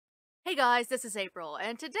Hey guys, this is April,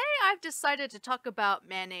 and today I've decided to talk about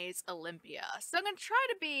Manet's Olympia. So I'm going to try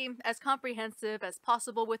to be as comprehensive as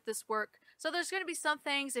possible with this work. So there's going to be some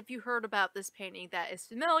things, if you heard about this painting, that is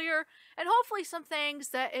familiar, and hopefully some things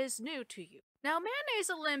that is new to you. Now, Manet's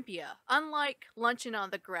Olympia, unlike Luncheon on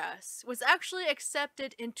the Grass, was actually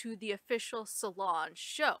accepted into the official Salon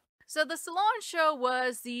show. So the Salon show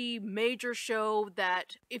was the major show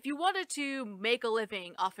that if you wanted to make a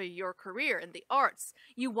living off of your career in the arts,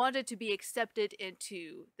 you wanted to be accepted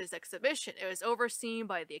into this exhibition. It was overseen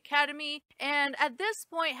by the Academy, and at this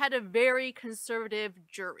point had a very conservative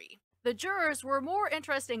jury. The jurors were more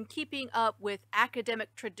interested in keeping up with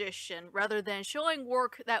academic tradition rather than showing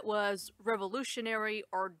work that was revolutionary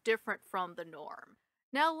or different from the norm.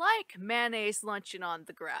 Now, like Manet's Luncheon on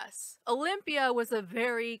the Grass, Olympia was a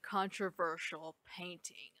very controversial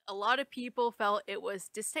painting. A lot of people felt it was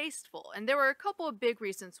distasteful, and there were a couple of big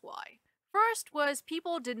reasons why. First was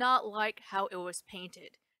people did not like how it was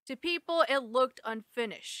painted. To people, it looked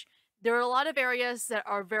unfinished. There are a lot of areas that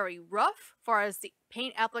are very rough, as far as the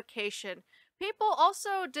paint application. People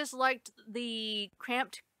also disliked the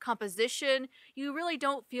cramped composition. You really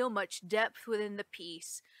don't feel much depth within the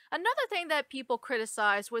piece. Another thing that people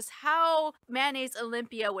criticized was how Manet's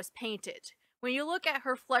Olympia was painted. When you look at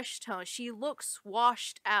her flesh tone, she looks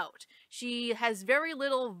washed out. She has very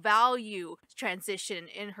little value transition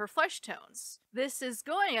in her flesh tones. This is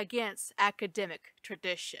going against academic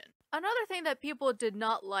tradition. Another thing that people did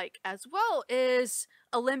not like as well is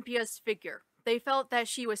Olympia's figure. They felt that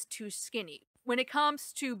she was too skinny. When it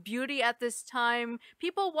comes to beauty at this time,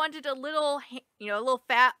 people wanted a little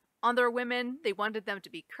fat on their women. They wanted them to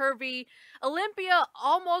be curvy. Olympia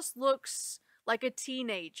almost looks like a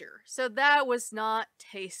teenager, so that was not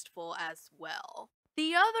tasteful as well.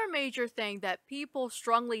 The other major thing that people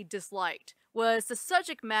strongly disliked was the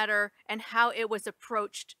subject matter and how it was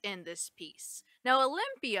approached in this piece. Now,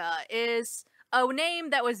 Olympia is a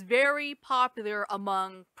name that was very popular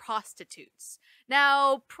among prostitutes.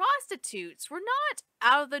 Now, prostitutes were not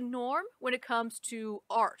out of the norm when it comes to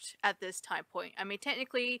art at this time point. I mean,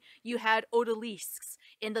 technically, you had odalisques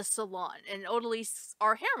in the salon, and odalisques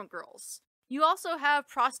are harem girls. You also have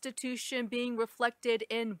prostitution being reflected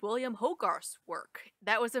in William Hogarth's work.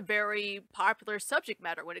 That was a very popular subject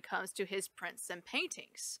matter when it comes to his prints and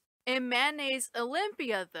paintings. In Manet's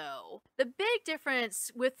Olympia, though, the big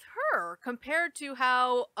difference with her compared to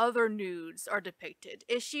how other nudes are depicted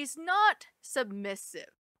is she's not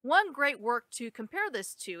submissive. One great work to compare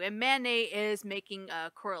this to, and Manet is making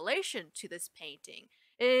a correlation to this painting,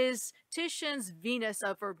 is Titian's Venus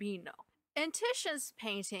of Urbino. In Titian's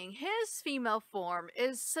painting, his female form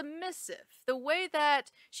is submissive. The way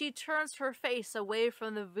that she turns her face away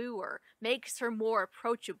from the viewer makes her more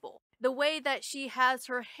approachable. The way that she has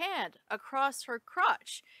her hand across her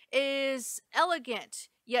crotch is elegant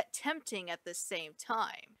yet tempting at the same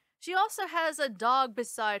time. She also has a dog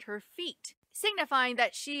beside her feet, signifying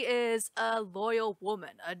that she is a loyal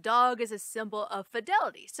woman. A dog is a symbol of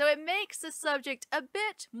fidelity, so it makes the subject a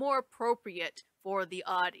bit more appropriate for the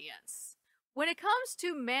audience. When it comes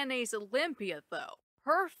to Manet's Olympia, though,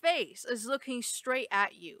 her face is looking straight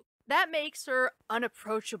at you. That makes her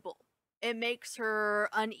unapproachable. It makes her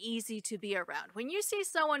uneasy to be around. When you see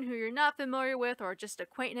someone who you're not familiar with or just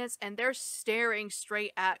acquaintance and they're staring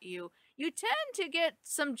straight at you, you tend to get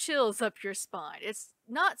some chills up your spine. It's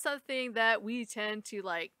not something that we tend to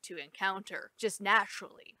like to encounter just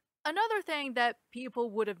naturally. Another thing that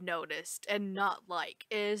people would have noticed and not like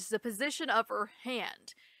is the position of her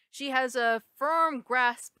hand. She has a firm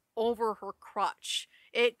grasp over her crotch.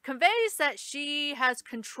 It conveys that she has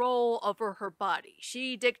control over her body.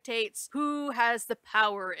 She dictates who has the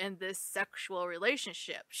power in this sexual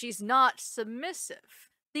relationship. She's not submissive.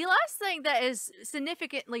 The last thing that is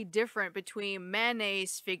significantly different between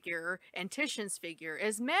Manet's figure and Titian's figure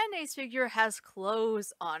is Manet's figure has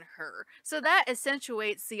clothes on her. So that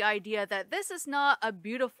accentuates the idea that this is not a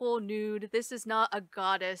beautiful nude, this is not a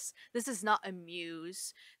goddess, this is not a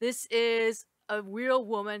muse, this is a real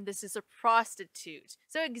woman, this is a prostitute.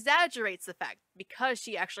 So it exaggerates the fact because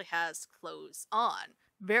she actually has clothes on.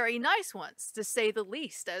 Very nice ones, to say the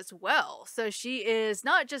least, as well. So she is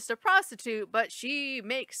not just a prostitute, but she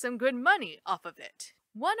makes some good money off of it.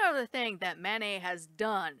 One other thing that Manet has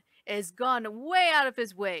done is gone way out of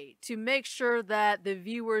his way to make sure that the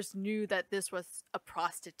viewers knew that this was a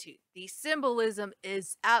prostitute. The symbolism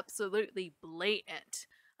is absolutely blatant.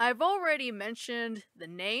 I've already mentioned the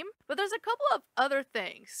name, but there's a couple of other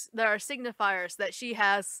things that are signifiers that she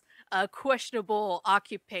has a questionable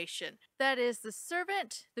occupation. That is the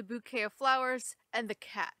servant, the bouquet of flowers, and the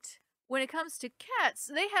cat. When it comes to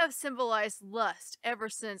cats, they have symbolized lust ever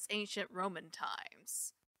since ancient Roman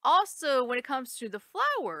times. Also, when it comes to the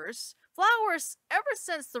flowers, flowers ever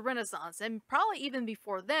since the Renaissance, and probably even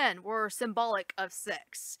before then, were symbolic of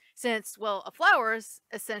sex, since, well, a flower is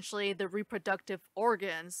essentially the reproductive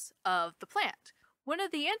organs of the plant. One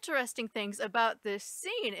of the interesting things about this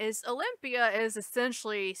scene is Olympia is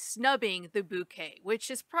essentially snubbing the bouquet,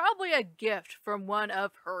 which is probably a gift from one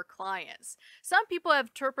of her clients. Some people have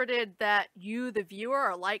interpreted that you, the viewer,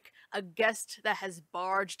 are like a guest that has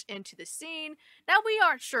barged into the scene. Now, we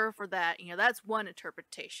aren't sure for that, that's one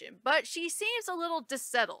interpretation, but she seems a little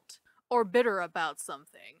dissettled or bitter about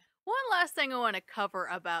something. One last thing I want to cover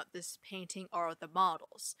about this painting are the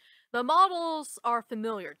models. The models are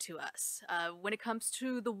familiar to us. When it comes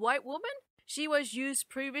to the white woman, she was used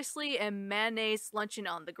previously in Manet's Luncheon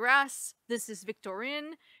on the Grass. This is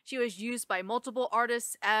Victorine. She was used by multiple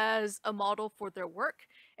artists as a model for their work,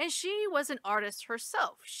 and she was an artist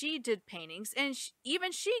herself. She did paintings, and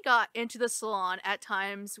even she got into the salon at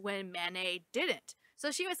times when Manet didn't.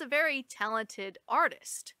 So she was a very talented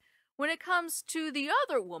artist. When it comes to the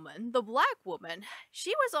other woman, the black woman,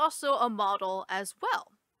 she was also a model as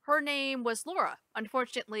well. Her name was Laura.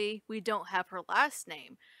 Unfortunately, we don't have her last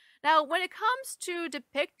name. Now, when it comes to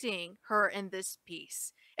depicting her in this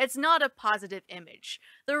piece, it's not a positive image.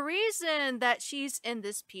 The reason that she's in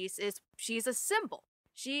this piece is she's a symbol.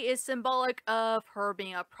 She is symbolic of her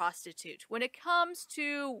being a prostitute. When it comes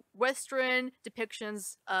to Western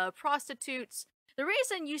depictions of prostitutes, the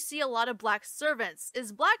reason you see a lot of black servants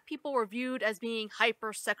is black people were viewed as being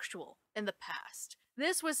hypersexual in the past.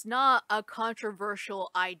 This was not a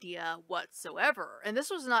controversial idea whatsoever, and this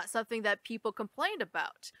was not something that people complained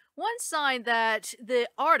about. One sign that the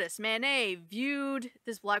artist, Manet, viewed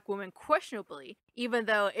this black woman questionably, even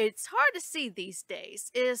though it's hard to see these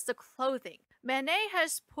days, is the clothing. Manet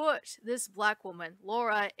has put this black woman,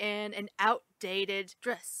 Laura, in an outdated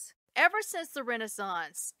dress. Ever since the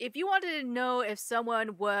Renaissance, if you wanted to know if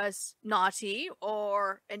someone was naughty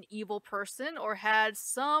or an evil person or had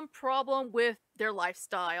some problem with their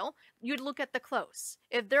lifestyle, you'd look at the clothes.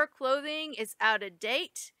 If their clothing is out of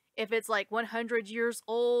date, if it's like 100 years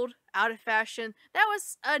old, out of fashion, that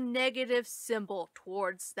was a negative symbol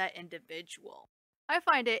towards that individual. I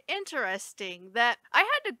find it interesting that I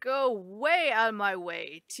had to go way out of my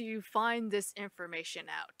way to find this information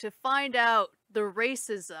out, to find out the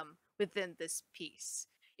racism within this piece.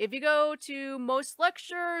 If you go to most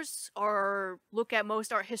lectures or look at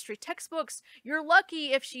most art history textbooks, you're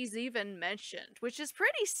lucky if she's even mentioned, which is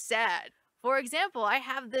pretty sad. For example, I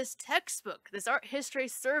have this textbook, this art history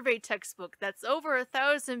survey textbook that's over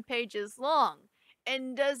 1,000 pages long,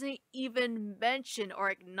 and doesn't even mention or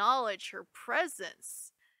acknowledge her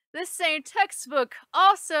presence. This same textbook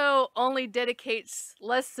also only dedicates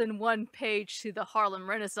less than one page to the Harlem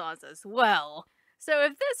Renaissance as well. So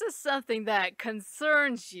if this is something that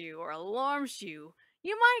concerns you or alarms you,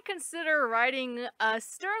 you might consider writing a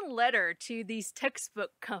stern letter to these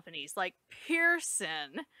textbook companies like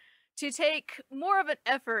Pearson to take more of an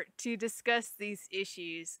effort to discuss these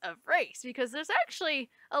issues of race, because there's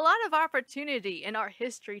actually a lot of opportunity in art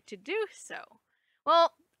history to do so.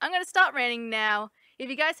 Well, I'm going to stop ranting now. If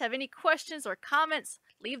you guys have any questions or comments,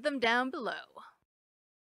 leave them down below.